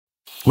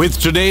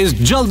With today's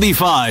Jaldi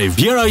 5,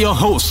 here are your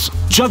hosts,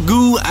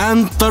 Jaggu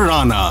and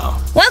Tarana.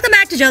 Welcome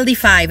back to Jaldi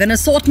 5, an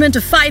assortment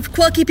of 5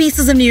 quirky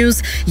pieces of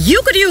news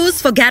you could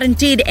use for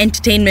guaranteed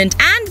entertainment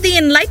and the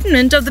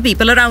enlightenment of the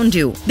people around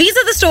you. These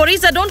are the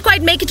stories that don't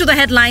quite make it to the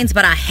headlines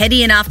but are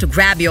heady enough to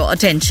grab your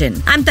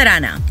attention. I'm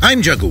Tarana.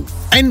 I'm Jaggu.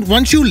 And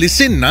once you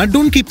listen,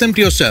 don't keep them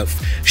to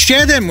yourself.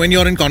 Share them when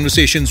you're in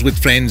conversations with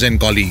friends and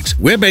colleagues.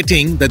 We're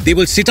betting that they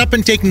will sit up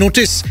and take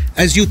notice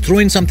as you throw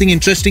in something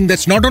interesting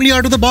that's not only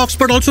out of the box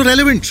but also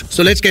relevant.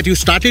 So let's get you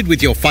started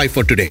with your 5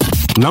 for today.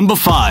 Number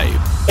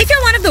 5. If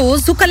you're one of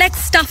those who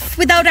collects stuff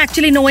without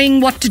actually knowing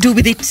what to do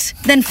with it,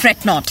 then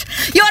fret not.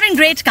 You're in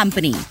great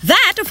company.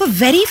 That of a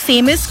very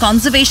famous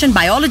conservation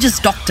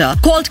biologist doctor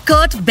called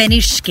Kurt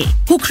Benirschke,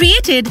 who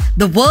created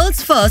the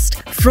world's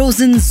first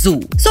frozen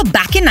zoo. So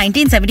back in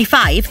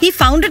 1975, he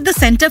founded the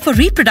Center for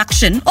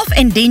Reproduction of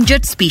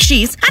Endangered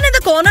Species, and in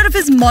the corner of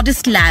his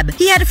modest lab,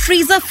 he had a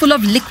freezer full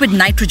of liquid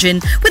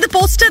nitrogen with a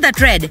poster that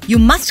read, "You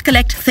must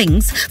collect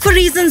things for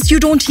reasons you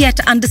don't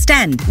yet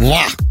understand."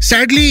 Wow!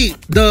 Sadly,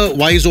 the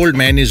wise old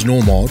man is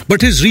no more,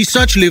 but his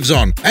research lives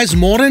on. As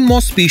more and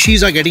more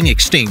species are getting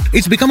extinct,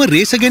 it's become a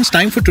race against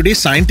time for today's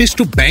scientists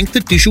to bank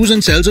the tissues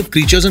and cells of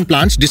creatures and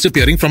plants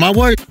disappearing from our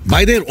world.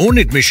 By their own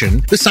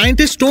admission, the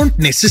scientists don't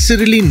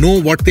necessarily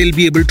know what they'll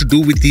be able to do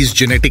with these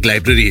genetic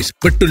libraries.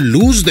 But to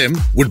lose them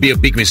would be a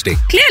big mistake.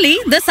 Clearly,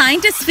 the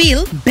scientists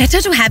feel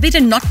better to have it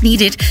and not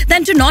need it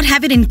than to not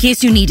have it in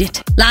case you need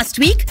it. Last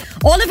week,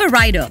 Oliver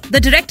Ryder,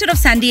 the director of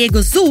San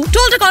Diego Zoo,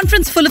 told a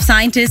conference full of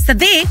scientists that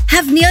they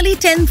have nearly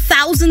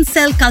 10,000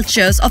 cell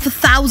cultures of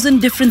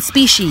 1,000 different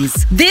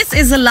species. This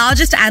is the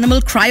largest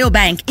animal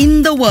cryobank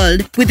in the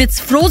world, with its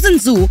frozen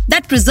zoo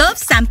that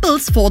preserves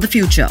samples for the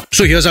future.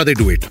 So here's how they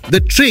do it. The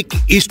trick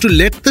is to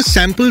let the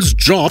samples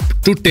drop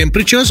to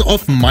temperatures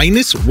of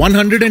minus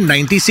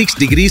 196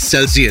 degrees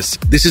Celsius.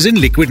 This is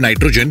in liquid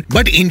nitrogen,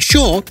 but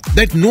ensure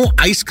that no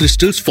ice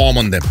crystals form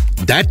on them.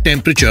 That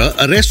temperature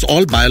arrests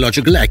all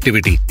biological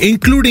activity,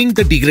 including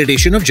the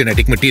degradation of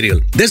genetic material.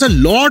 There's a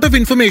lot of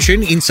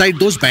information inside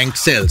those banked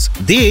cells.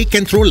 They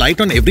can throw light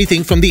on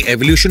everything from the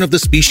evolution of the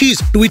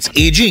species to its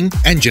aging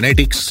and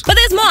genetics. But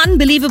there's more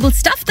unbelievable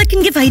stuff that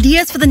can give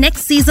ideas for the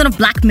next season of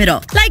Black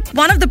Mirror. Like,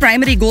 one of the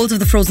primary goals of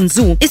the frozen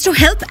zoo is to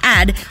help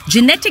add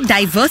genetic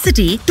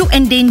diversity to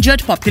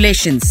endangered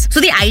populations. So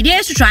the idea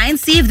is to try and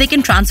see if they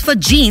can transfer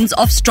genes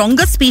of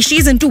stronger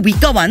species into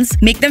weaker ones,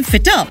 make them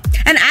fitter,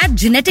 and add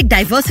genetic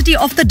diversity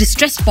of the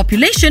distressed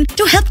population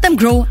to help them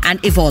grow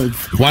and evolve.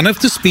 One of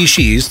the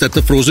species that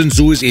the frozen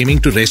zoo is aiming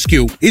to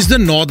rescue is the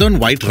northern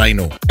white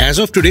rhino. As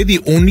of today, the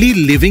only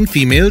living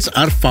females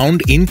are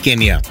found in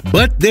Kenya,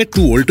 but they're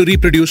too old to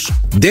reproduce.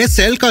 Their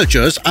cell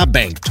cultures are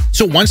banked.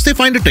 So once they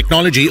find a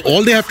technology,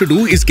 all they have to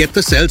do is get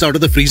the cells out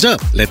of the freezer,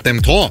 let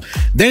them thaw,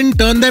 then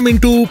turn them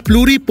into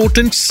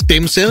pluripotent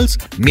stem cells,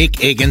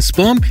 make egg and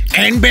sperm,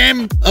 and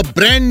bam, a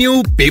brand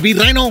new baby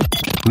rhino.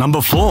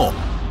 Number 4.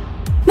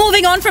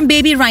 Moving on from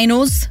baby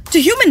rhinos to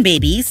human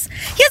babies,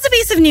 here's a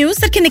piece of news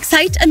that can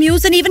excite,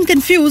 amuse, and even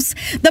confuse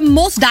the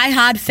most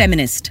die-hard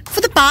feminist.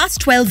 For the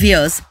past 12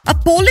 years, a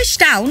Polish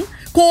town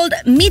called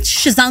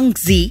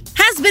Mieczyszanki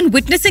has been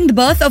witnessing the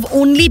birth of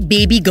only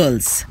baby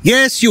girls.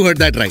 Yes, you heard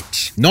that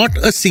right. Not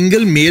a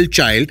single male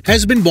child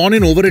has been born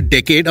in over a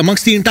decade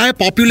amongst the entire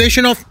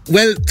population of,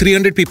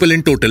 300 people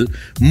in total.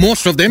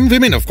 Most of them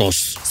women, of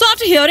course. So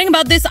after hearing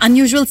about this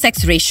unusual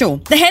sex ratio,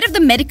 the head of the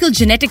medical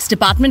genetics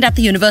department at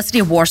the University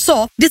of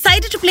Warsaw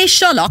decided to play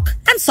Sherlock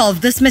and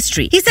solve this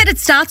mystery. He said it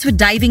starts with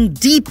diving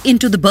deep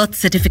into the birth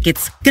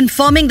certificates,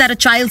 confirming that a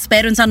child's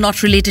parents are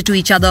not related to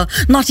each other,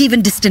 not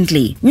even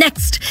distantly.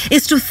 Next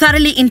is to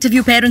thoroughly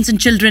interview parents and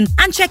children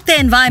and check their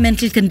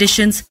environmental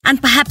conditions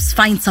and perhaps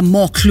find some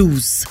more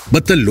clues.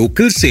 But the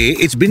locals say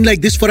it's been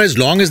like this for as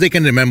long as they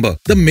can remember.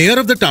 The mayor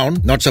of the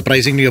town, not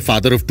surprisingly a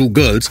father of 2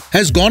 girls,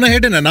 has gone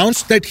ahead and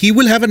announced that he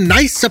will have a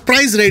nice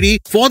surprise ready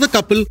for the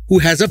couple who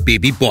has a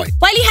baby boy.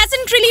 While he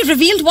hasn't really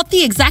revealed what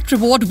the exact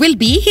reward will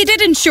be, he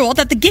did ensure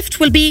that the gift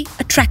will be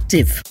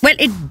attractive. Well,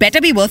 it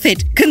better be worth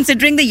it,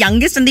 considering the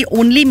youngest and the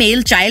only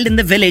male child in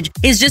the village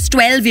is just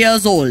 12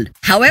 years old.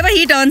 However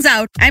he turns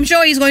out, I'm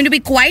sure he's going to be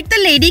quite the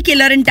lady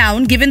killer in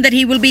town, given that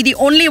he will be the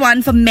only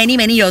one for many,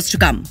 many years to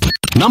come.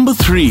 Number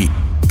 3.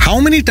 How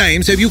many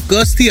times have you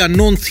cursed the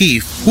unknown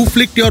thief who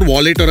flicked your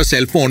wallet or a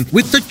cell phone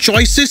with the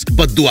choicest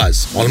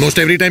badduas? Almost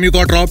every time you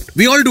got robbed.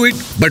 We all do it.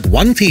 But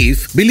one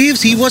thief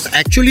believes he was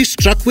actually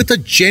struck with a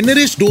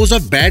generous dose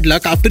of bad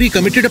luck after he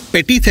committed a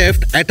petty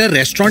theft at a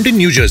restaurant in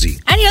New Jersey.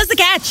 And here's the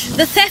catch.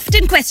 The theft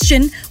in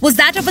question was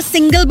that of a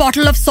single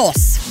bottle of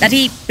sauce that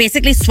he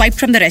basically swiped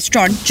from the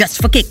restaurant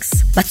just for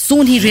kicks. But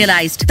soon he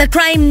realized that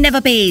crime never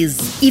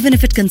pays, even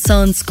if it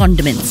concerns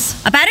condiments.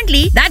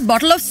 Apparently, that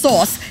bottle of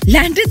sauce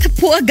landed the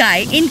poor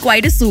guy in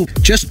quite a soup.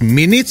 Just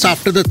minutes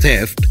after the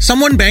theft,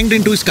 someone banged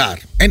into his car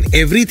and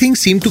everything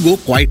seemed to go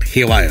quite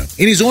haywire.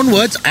 In his own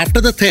words, after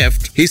the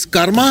theft, his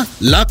karma,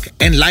 luck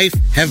and life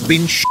have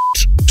been shit.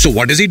 So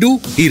what does he do?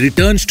 He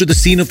returns to the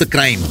scene of the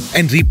crime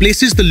and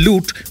replaces the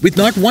loot with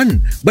not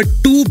one, but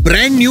 2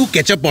 brand new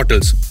ketchup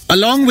bottles,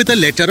 along with a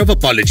letter of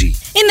apology.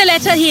 In the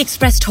letter, he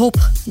expressed hope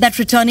that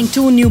returning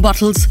 2 new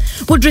bottles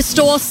would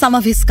restore some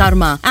of his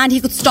karma and he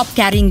could stop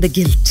carrying the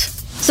guilt.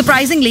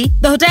 Surprisingly,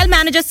 the hotel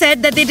manager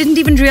said that they didn't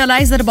even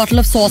realize that a bottle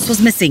of sauce was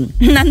missing.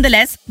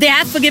 Nonetheless, they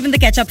have forgiven the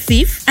ketchup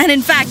thief. And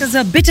in fact, as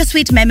a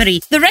bittersweet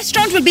memory, the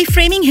restaurant will be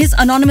framing his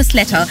anonymous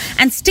letter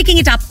and sticking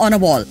it up on a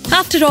wall.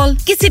 After all,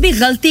 kisi bhi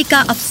galti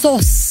ka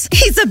afsos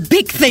is a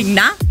big thing,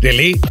 na?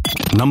 Really?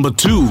 Number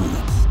 2.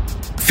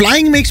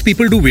 Flying makes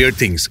people do weird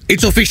things.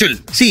 It's official.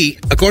 See,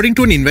 according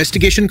to an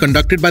investigation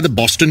conducted by the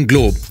Boston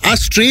Globe, our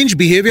strange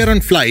behavior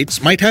on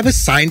flights might have a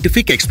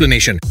scientific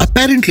explanation.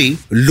 Apparently,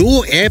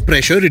 low air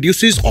pressure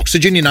reduces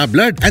oxygen in our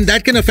blood, and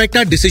that can affect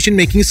our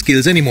decision-making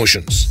skills and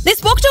emotions. They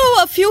spoke to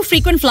a few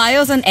frequent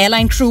flyers and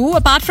airline crew,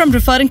 apart from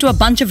referring to a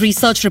bunch of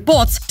research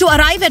reports, to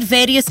arrive at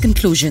various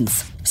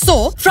conclusions.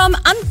 So, from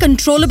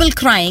uncontrollable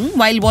crying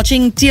while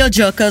watching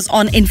tear-jerkers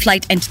on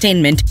in-flight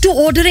entertainment to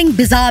ordering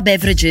bizarre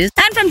beverages,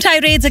 and from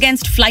tirades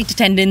against flight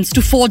attendants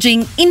to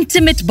forging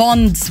intimate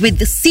bonds with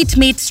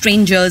seatmate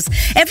strangers,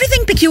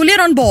 everything peculiar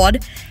on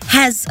board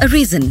has a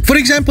reason. For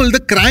example, the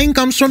crying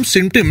comes from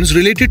symptoms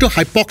related to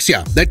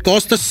hypoxia that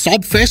caused the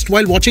sob fest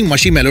while watching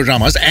mushy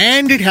melodramas,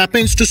 and it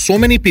happens to so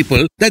many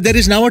people that there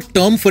is now a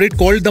term for it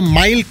called the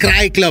Mile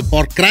Cry Club,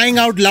 or crying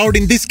out loud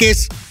in this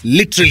case,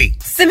 literally.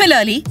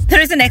 Similarly,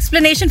 there is an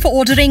explanation for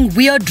ordering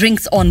weird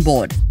drinks on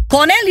board.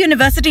 Cornell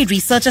University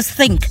researchers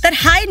think that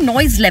high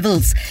noise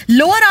levels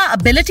lower our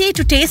ability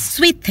to taste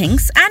sweet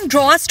things and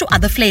draw us to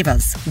other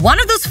flavors. One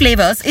of those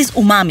flavors is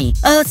umami,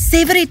 a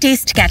savory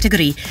taste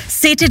category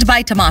sated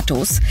by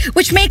tomatoes,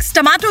 which makes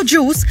tomato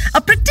juice a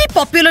pretty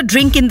popular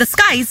drink in the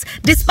skies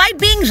despite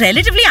being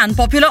relatively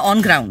unpopular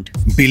on ground.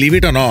 Believe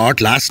it or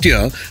not, last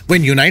year,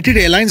 when United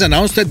Airlines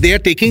announced that they are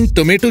taking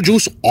tomato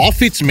juice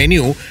off its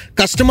menu,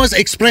 customers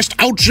expressed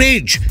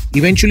outrage,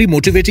 eventually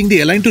motivating the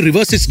airline to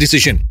reverse its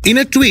decision. In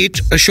a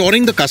tweet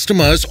assuring the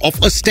customers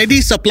of a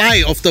steady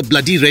supply of the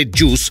bloody red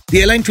juice,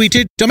 the airline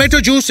tweeted,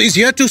 "Tomato juice is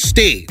here to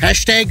stay.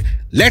 Hashtag,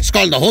 let's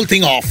call the whole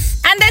thing off."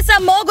 And there's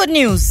some more good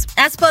news.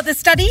 As per the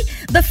study,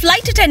 the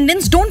flight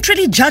attendants don't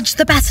really judge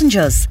the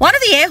passengers. One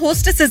of the air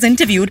hostesses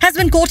interviewed has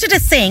been quoted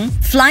as saying,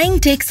 flying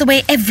takes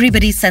away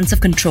everybody's sense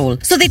of control.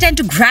 So they tend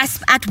to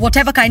grasp at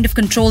whatever kind of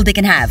control they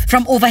can have,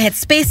 from overhead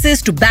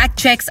spaces to bag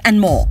checks and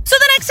more. So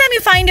the next time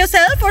you find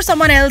yourself or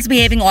someone else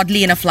behaving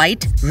oddly in a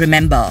flight,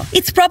 remember,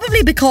 it's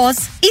probably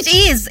because it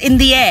is in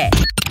the air.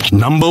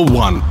 Number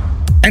 1.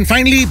 And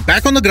finally,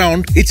 back on the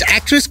ground, it's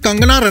actress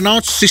Kangana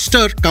Ranaut's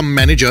sister cum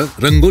manager,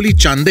 Rangoli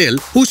Chandel,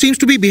 who seems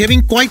to be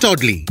behaving quite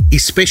oddly,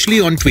 especially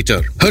on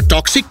Twitter. Her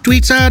toxic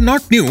tweets are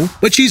not new,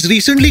 but she's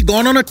recently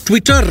gone on a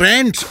Twitter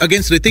rant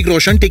against Hrithik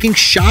Roshan, taking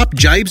sharp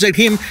jibes at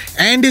him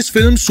and his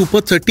film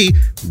Super 30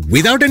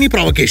 without any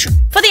provocation.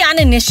 For the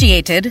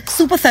uninitiated,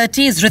 Super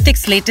 30 is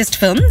Hrithik's latest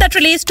film that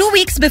released 2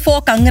 weeks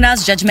before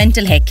Kangana's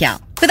judgmental Hai Kya.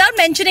 Without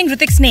mentioning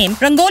Hrithik's name,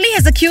 Rangoli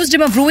has accused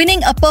him of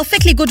ruining a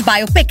perfectly good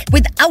biopic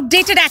with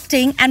outdated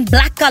acting and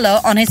black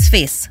color on his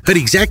face. Her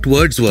exact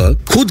words were,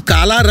 "खुद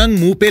काला रंग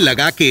मुंह पे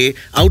लगा के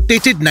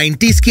outdated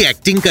 90s की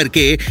acting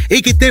करके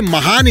एक इतने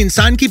महान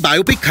इंसान की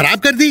बायोपिक खराब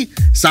कर दी।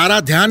 सारा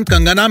ध्यान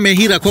कंगना में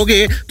ही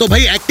रखोगे तो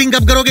भाई एक्टिंग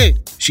कब करोगे?"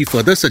 She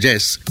further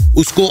suggests,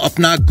 उसको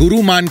अपना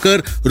गुरु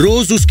मानकर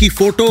रोज उसकी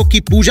फोटो की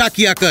पूजा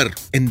किया कर.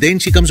 And then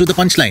she comes with a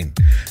punchline.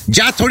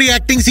 जा थोड़ी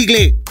एक्टिंग सीख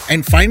ले.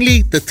 And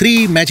finally, the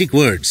 3 magic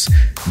words.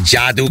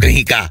 जादू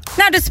कहीं का.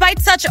 Now,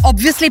 despite such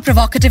obviously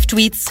provocative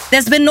tweets,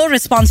 there's been no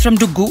response from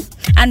Duggu,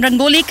 and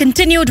Rangoli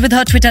continued with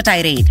her Twitter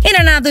tirade. In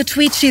another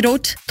tweet, she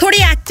wrote,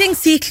 "थोड़ी acting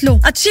सीख लो,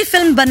 अच्छी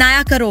film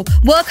बनाया करो,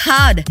 work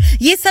hard.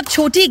 ये सब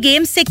छोटी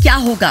गेम से क्या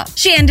होगा?"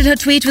 She ended her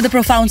tweet with a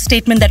profound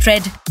statement that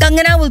read,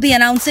 "Kangana will be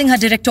announcing her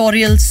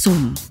directorial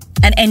soon,"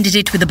 and ended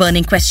it with a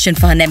burning question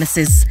for her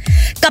nemesis.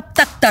 Kab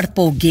tak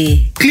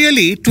tadpoge?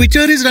 Clearly,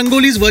 Twitter is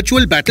Rangoli's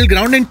virtual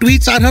battleground and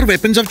tweets are her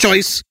weapons of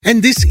choice.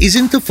 And this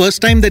isn't the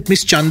first time that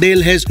Miss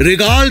Chandel has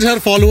regaled her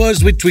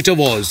followers with Twitter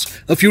wars.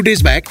 A few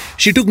days back,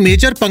 she took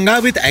major panga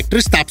with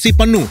actress Taapsee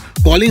Pannu,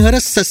 calling her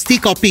a sasti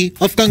copy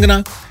of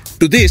Kangana.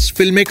 To this,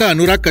 filmmaker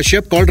Anurag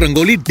Kashyap called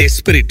Rangoli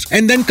desperate.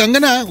 And then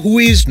Kangana, who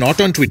is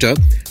not on Twitter,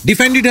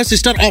 defended her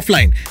sister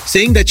offline,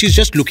 saying that she's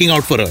just looking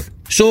out for her.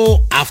 So,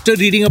 after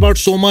reading about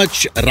so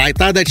much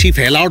raita that she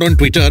fell out on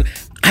Twitter,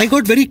 I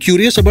got very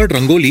curious about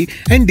Rangoli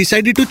and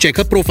decided to check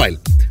her profile.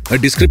 Her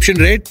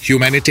description read,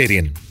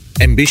 humanitarian,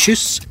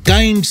 ambitious,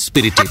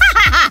 kind-spirited.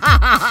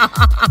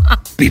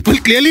 People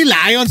clearly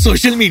lie on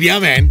social media,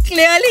 man.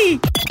 Clearly.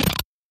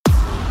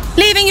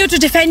 Leaving you to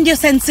defend your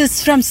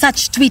senses from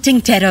such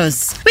tweeting terrors.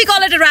 We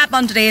call it a wrap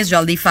on today's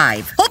Jaldi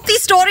 5. Hope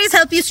these stories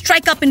help you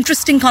strike up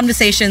interesting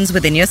conversations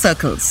within your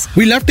circles.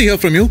 We love to hear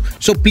from you.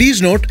 So please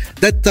note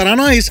that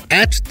Tarana is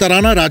at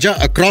Tarana Raja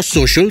across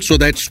social. So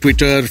that's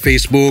Twitter,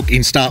 Facebook,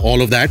 Insta,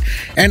 all of that.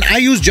 And I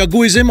use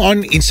Jagguism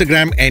on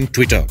Instagram and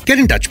Twitter. Get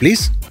in touch,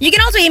 please. You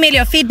can also email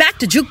your feedback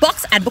to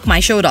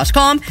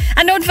jukebox@bookmyshow.com.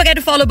 And don't forget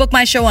to follow Book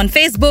My Show on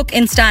Facebook,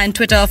 Insta and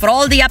Twitter for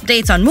all the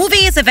updates on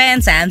movies,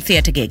 events and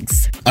theatre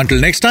gigs. Until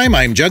next time,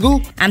 I'm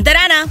Jaggu. I'm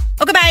Tarana.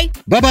 Okay, bye.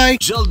 Bye-bye.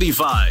 Jaldi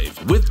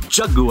 5 with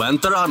Jaggu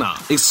and Tarana.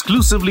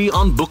 Exclusively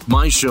on Book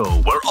My Show,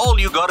 where all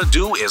you gotta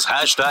do is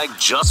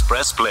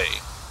 #JustPressPlay.